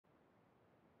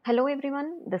Hello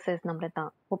everyone, this is Namrata.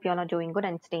 Hope you all are doing good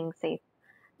and staying safe.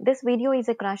 This video is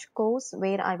a crash course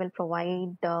where I will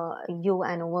provide you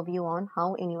an overview on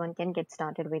how anyone can get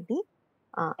started with the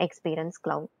Experience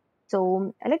Cloud.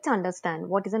 So let's understand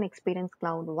what is an Experience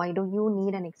Cloud, why do you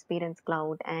need an Experience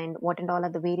Cloud, and what and all are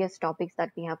the various topics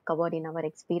that we have covered in our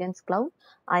Experience Cloud.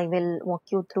 I will walk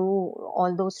you through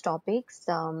all those topics,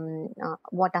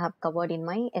 what I have covered in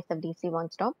my SFDC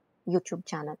One Stop YouTube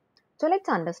channel. So let's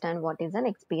understand what is an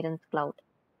Experience Cloud.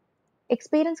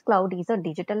 Experience Cloud is a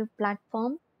digital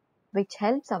platform which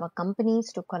helps our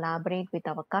companies to collaborate with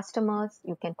our customers.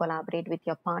 You can collaborate with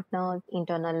your partners,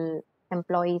 internal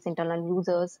employees, internal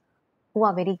users who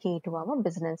are very key to our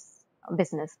business.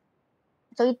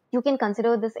 So you can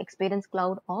consider this Experience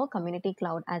Cloud or Community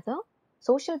Cloud as a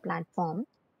social platform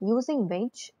using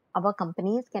which our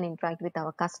companies can interact with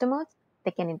our customers.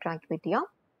 They can interact with your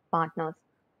partners.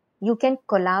 You can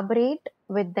collaborate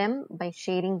with them by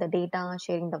sharing the data,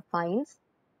 sharing the files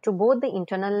to both the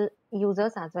internal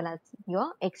users as well as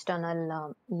your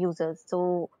external users.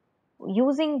 So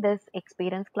using this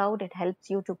Experience Cloud, it helps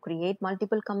you to create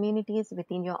multiple communities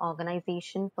within your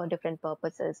organization for different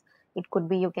purposes. It could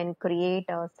be you can create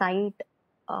a site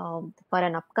for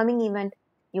an upcoming event.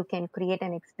 You can create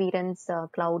an Experience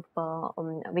Cloud for,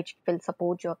 which will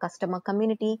support your customer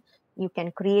community. You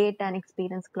can create an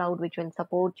Experience Cloud which will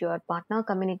support your partner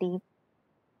community.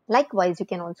 Likewise, you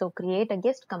can also create a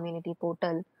guest community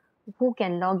portal who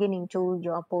can log in into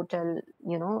your portal,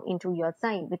 into your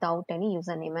site without any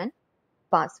username and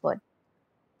password.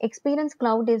 Experience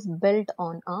Cloud is built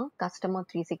on a customer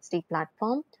 360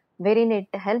 platform wherein it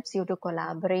helps you to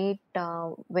collaborate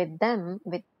with them,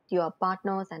 with your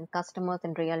partners and customers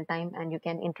in real time, and you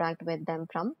can interact with them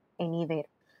from anywhere.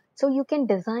 So you can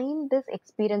design this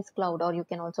Experience Cloud, or you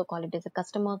can also call it as a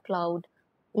customer cloud,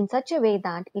 in such a way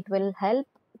that it will help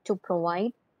to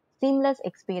provide seamless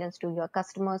experience to your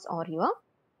customers or your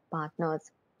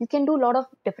partners. You can do a lot of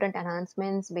different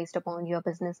enhancements based upon your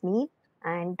business need,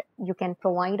 and you can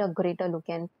provide a greater look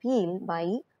and feel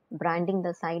by branding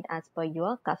the site as per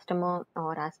your customer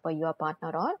or as per your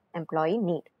partner or employee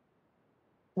need.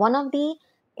 One of the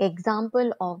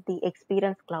example of the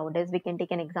Experience Cloud is, we can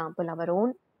take an example of our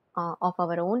own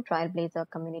Trailblazer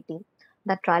community.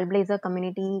 The Trailblazer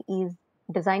community is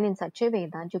designed in such a way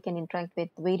that you can interact with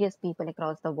various people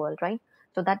across the world, right?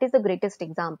 So that is the greatest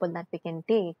example that we can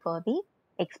take for the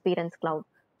Experience Cloud.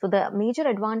 So the major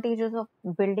advantages of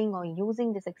building or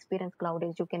using this Experience Cloud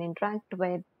is you can interact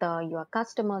with your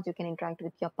customers, you can interact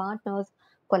with your partners,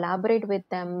 collaborate with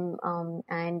them,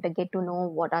 and get to know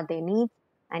what are their needs,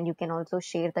 and you can also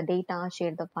share the data,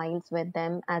 share the files with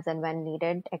them as and when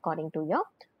needed according to your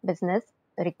business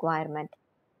requirement.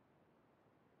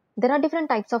 There are different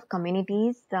types of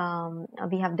communities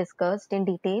we have discussed in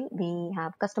detail. We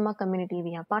have customer community,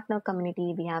 we have partner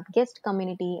community, we have guest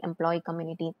community, employee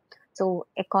community. So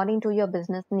according to your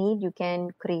business need, you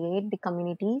can create the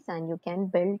communities and you can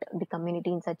build the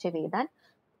community in such a way that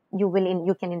you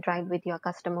can interact with your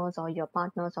customers or your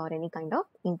partners or any kind of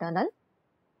internal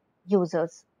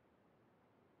users.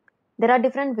 There are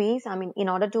different ways. I mean, in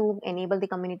order to enable the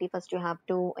community, first you have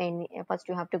to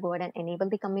go ahead and enable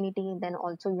the community. Then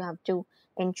also you have to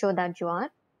ensure that you are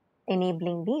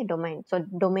enabling the domain. So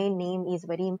domain name is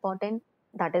very important.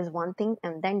 That is one thing.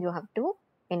 And then you have to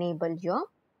enable your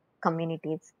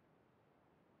communities.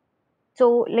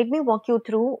 So let me walk you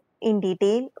through in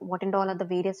detail what and all are the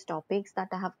various topics that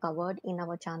I have covered in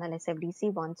our channel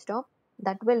SFDC One Stop.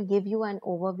 That will give you an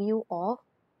overview of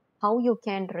how you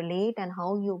can relate and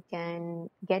how you can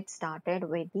get started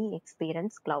with the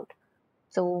Experience Cloud.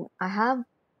 So I have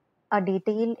a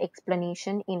detailed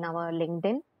explanation in our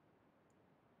LinkedIn.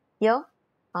 Here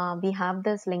we have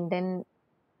this LinkedIn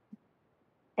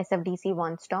SFDC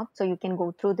One Stop. So you can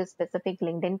go through this specific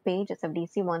LinkedIn page,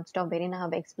 SFDC One Stop, wherein I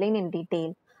have explained in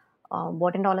detail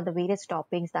what and all are the various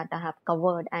topics that I have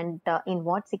covered, and in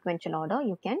what sequential order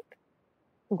you can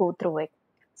go through it.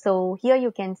 So here you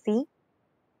can see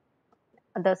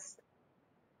the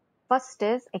first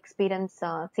is Experience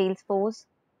Salesforce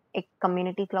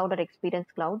Community Cloud or Experience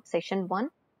Cloud, session 1.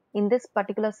 In this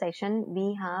particular session,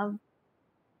 we have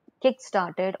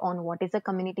kick-started on what is a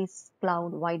community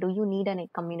cloud, why do you need a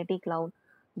community cloud,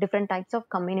 different types of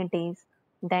communities.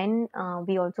 Then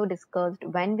we also discussed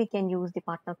when we can use the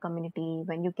partner community,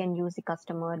 when you can use the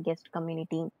customer guest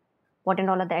community, what and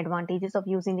all are the advantages of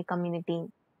using the community,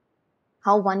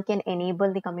 how one can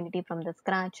enable the community from the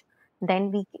scratch.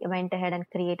 Then we went ahead and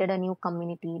created a new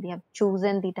community. We have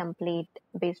chosen the template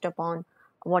based upon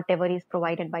whatever is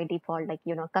provided by default, like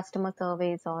customer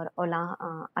service or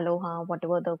Aloha,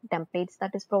 whatever the templates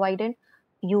that is provided.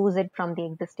 use it from the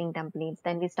existing templates.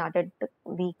 Then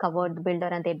we covered the builder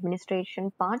and the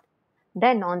administration part.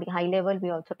 Then on the high level, we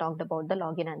also talked about the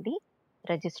login and the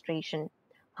registration,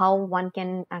 how one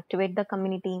can activate the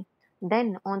community.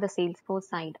 Then on the Salesforce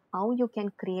side, how you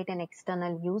can create an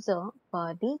external user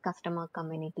for the customer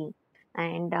community.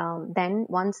 And then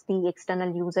once the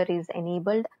external user is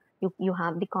enabled, you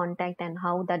have the contact and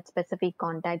how that specific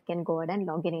contact can go ahead and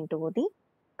log in into the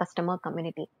customer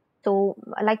community. So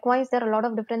likewise, there are a lot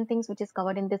of different things which is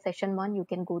covered in this session one. You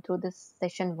can go through this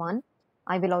session one.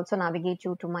 I will also navigate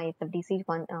you to my SFDC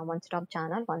one-stop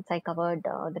channel once I covered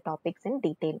the topics in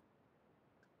detail.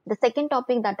 The second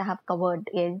topic that I have covered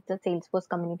is the Salesforce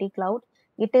Community Cloud.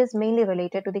 It is mainly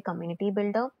related to the community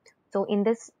builder. So in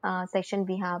this session,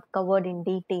 we have covered in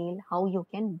detail how you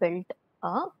can build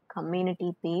a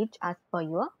community page as per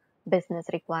your business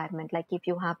requirement. Like if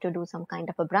you have to do some kind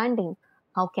of a branding,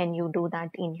 how can you do that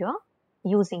in your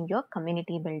using your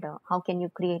community builder? How can you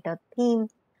create a theme?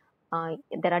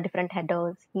 There are different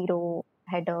headers, hero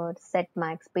header, set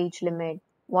max, page limit,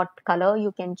 what color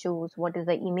you can choose, what is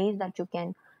the image that you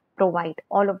can provide.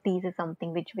 All of these is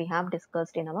something which we have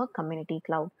discussed in our community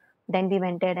cloud. Then we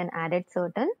went ahead and added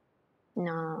certain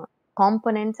uh,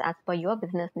 components as per your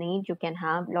business need. You can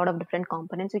have a lot of different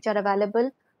components which are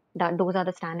available. Those are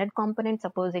the standard components.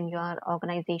 Suppose in your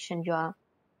organization you are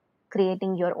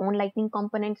creating your own lightning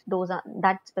components, those are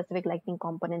that specific lightning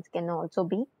components can also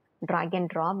be drag and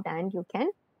dropped, and you can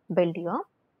build your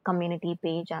community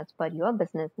page as per your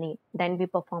business need. Then we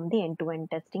perform the end-to-end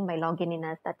testing by logging in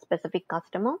as that specific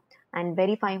customer and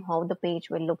verifying how the page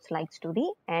will looks like to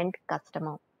the end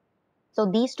customer. So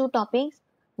these two topics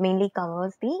mainly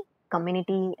covers the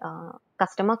community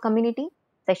customer community,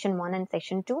 session 1 and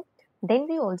session 2. Then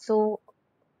we also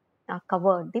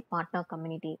covered the partner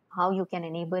community, how you can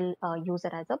enable a user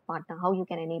as a partner, how you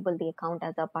can enable the account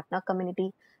as a partner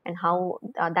community, and how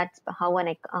that's how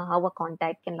a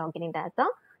contact can log in as a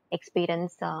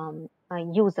experience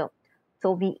user.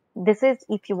 So we this is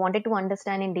if you wanted to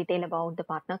understand in detail about the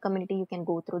partner community, you can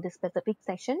go through this specific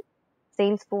session,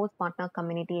 Salesforce Partner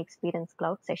Community Experience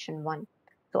Cloud session 1.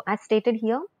 So as stated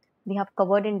here, we have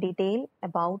covered in detail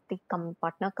about the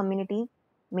partner community,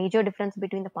 major difference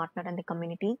between the partner and the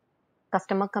community,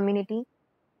 customer community,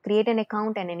 create an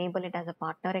account and enable it as a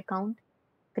partner account,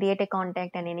 create a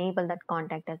contact and enable that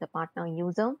contact as a partner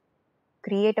user,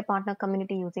 create a partner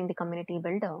community using the community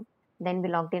builder. Then we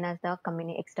logged in as the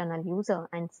external user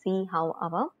and see how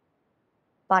our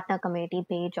partner community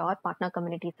page or partner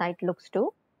community site looks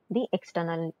to the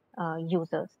external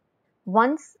users.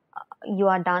 Once you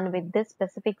are done with this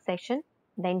specific session,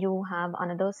 then you have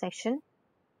another session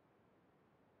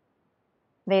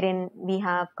wherein we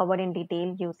have covered in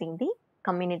detail using the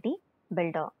community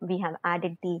builder. We have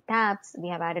added the tabs, we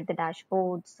have added the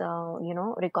dashboards,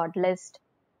 record list,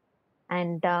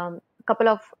 and a couple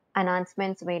of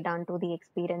enhancements were done to the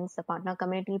experience the partner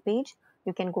community page.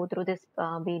 You can go through this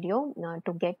video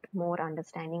to get more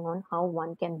understanding on how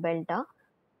one can build a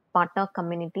partner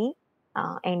community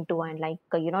end to end, like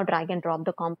drag and drop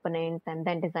the components and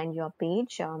then design your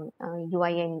page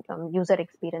UI and user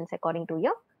experience according to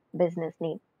your business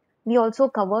need. We also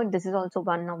covered, this is also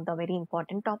one of the very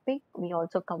important topic, we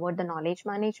also covered the knowledge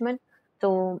management.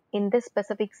 So in this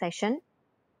specific session,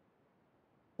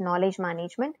 knowledge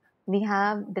management, we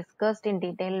have discussed in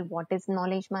detail what is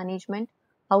knowledge management,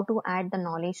 how to add the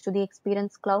knowledge to the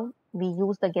experience cloud. We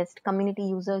use the guest community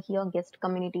user here. Guest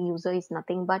community user is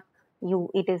nothing but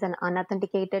it is an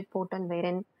unauthenticated portal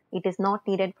wherein it is not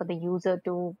needed for the user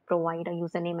to provide a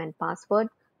username and password.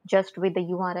 Just with the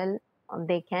URL,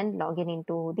 they can log in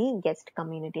into the guest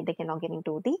community. They can log in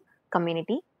into the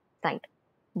community site.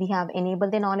 We have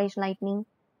enabled the knowledge lightning.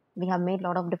 We have made a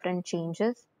lot of different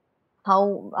changes.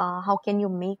 How can you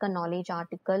make a knowledge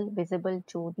article visible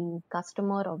to the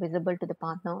customer or visible to the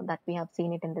partner, that we have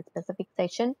seen it in this specific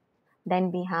session.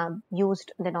 Then we have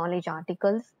used the knowledge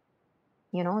articles,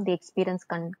 the experience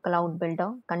cloud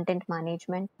builder, content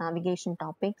management, navigation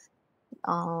topics,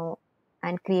 uh,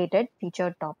 and created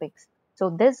featured topics. So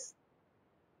this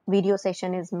video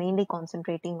session is mainly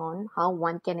concentrating on how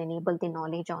one can enable the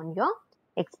knowledge on your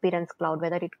experience cloud,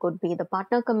 whether it could be the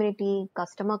partner community,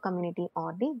 customer community,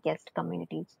 or the guest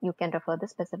communities. You can refer the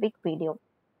specific video.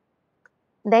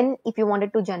 Then if you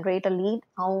wanted to generate a lead,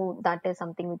 how that is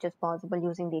something which is possible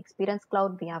using the experience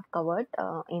cloud, we have covered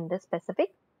in this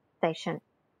specific session.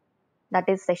 That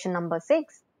is session number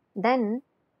 6. Then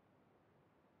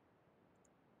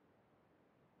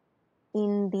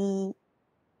in the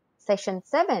session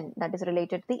 7, that is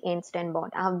related to the Einstein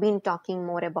bot, I have been talking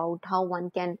more about how one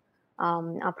can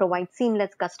provide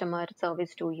seamless customer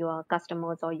service to your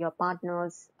customers or your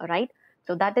partners, right?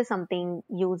 So that is something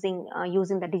using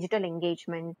the digital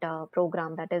engagement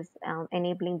program, that is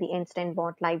enabling the instant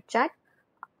bot live chat.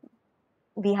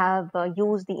 We have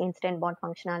used the instant bot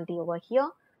functionality over here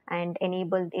and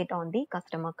enabled it on the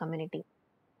customer community.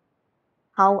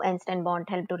 How instant bot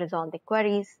help to resolve the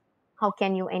queries, how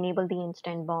can you enable the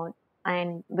instant bot,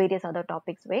 and various other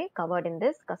topics were covered in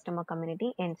this customer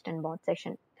community instant bot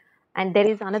session. And there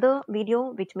is another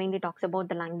video which mainly talks about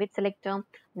the language selector.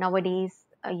 Nowadays,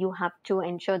 you have to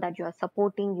ensure that you are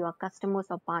supporting your customers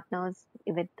or partners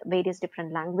with various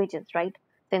different languages, right?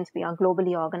 Since we are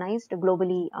globally organized,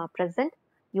 globally present,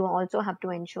 you also have to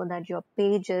ensure that your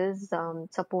page is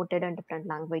supported in different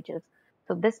languages.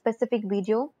 So this specific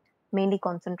video mainly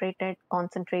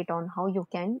concentrate on how you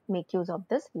can make use of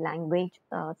this language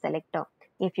selector.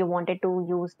 If you wanted to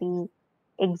use the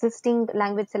existing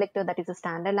language selector, that is a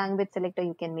standard language selector,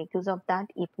 you can make use of that.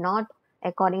 If not,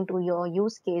 according to your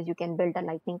use case, you can build a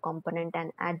lightning component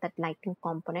and add that lightning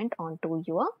component onto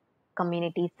your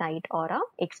community site or a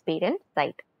experience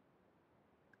site.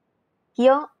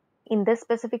 Here in this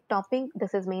specific topic,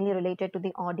 this is mainly related to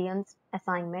the audience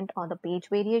assignment or the page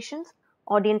variations.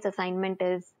 Audience assignment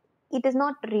is, it is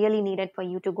not really needed for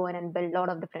you to go in and build a lot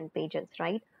of different pages,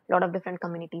 right? A lot of different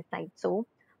community sites. So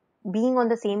being on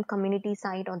the same community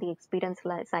site or the experience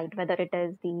site, whether it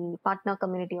is the partner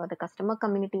community or the customer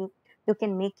community, you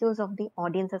can make use of the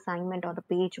audience assignment or the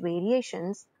page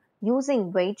variations,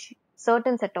 using which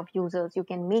certain set of users, you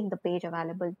can make the page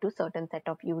available to certain set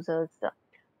of users,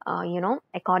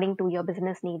 according to your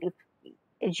business need.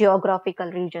 If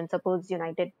geographical region, suppose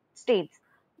United States,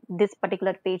 this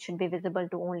particular page should be visible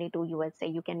to only to USA,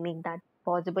 you can make that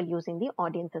possible using the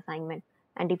audience assignment.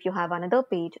 And if you have another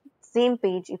page, same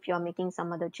page, if you are making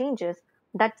some other changes,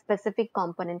 that specific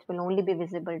component will only be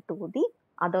visible to the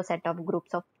other set of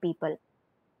groups of people.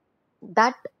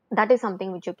 That is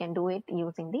something which you can do it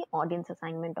using the audience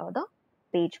assignment or the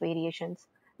page variations.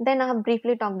 Then I have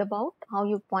briefly talked about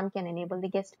how one can enable the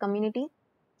guest community.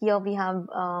 Here we have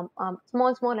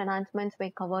small enhancements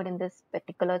were covered in this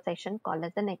particular session called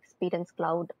as an Experience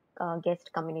Cloud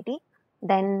guest community.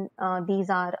 Then these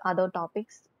are other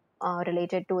topics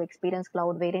related to Experience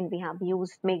Cloud, wherein we have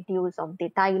made use of the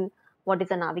tile, what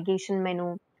is a navigation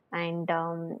menu, and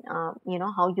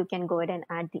how you can go ahead and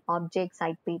add the objects,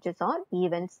 site pages, or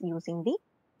events using the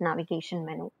navigation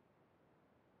menu.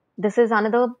 This is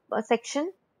another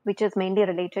section which is mainly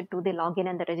related to the login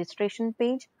and the registration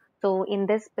page. So in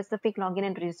this specific login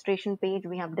and registration page,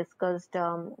 we have discussed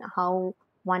how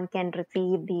one can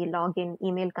receive the login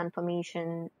email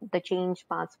confirmation, the change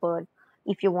password.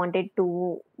 If you wanted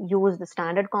to use the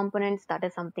standard components, that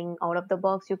is something out of the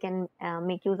box, you can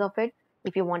make use of it.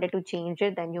 If you wanted to change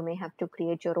it, then you may have to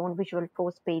create your own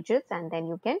Visualforce pages, and then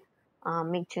you can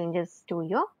make changes to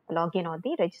your login or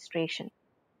the registration.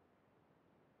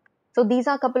 So these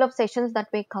are a couple of sessions that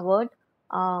we covered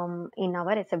in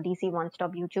our SFDC One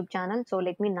Stop YouTube channel. So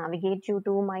let me navigate you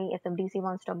to my SFDC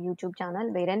One Stop YouTube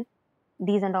channel, wherein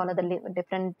these and all are the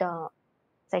different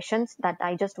sessions that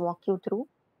I just walked you through.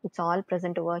 It's all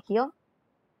present over here.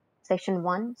 Session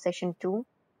 1, Session 2,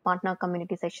 Partner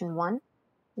Community Session 1.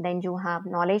 Then you have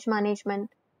Knowledge Management,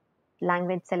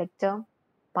 Language Selector,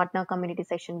 Partner Community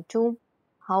Session 2,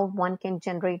 how one can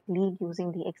generate lead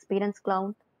using the Experience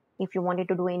Cloud. If you wanted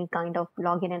to do any kind of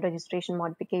login and registration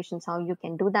modifications, how you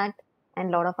can do that, and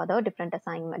a lot of other different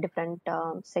assignment, different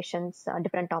sessions,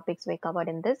 different topics were covered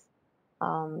in this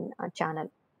channel.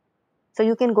 So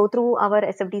you can go through our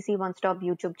SFDC One Stop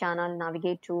YouTube channel,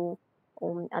 navigate to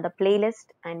the playlist,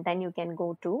 and then you can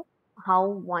go to how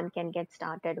one can get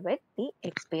started with the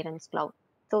Experience Cloud.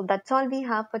 So that's all we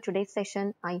have for today's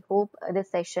session. I hope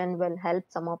this session will help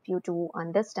some of you to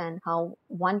understand how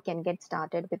one can get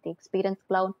started with the Experience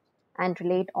Cloud and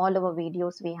relate all our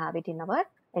videos. We have it in our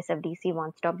SFDC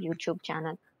One Stop YouTube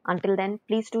channel. Until then,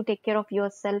 please do take care of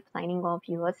yourself. Signing off,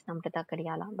 yours, Namrata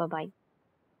Kadiyala. Bye-bye.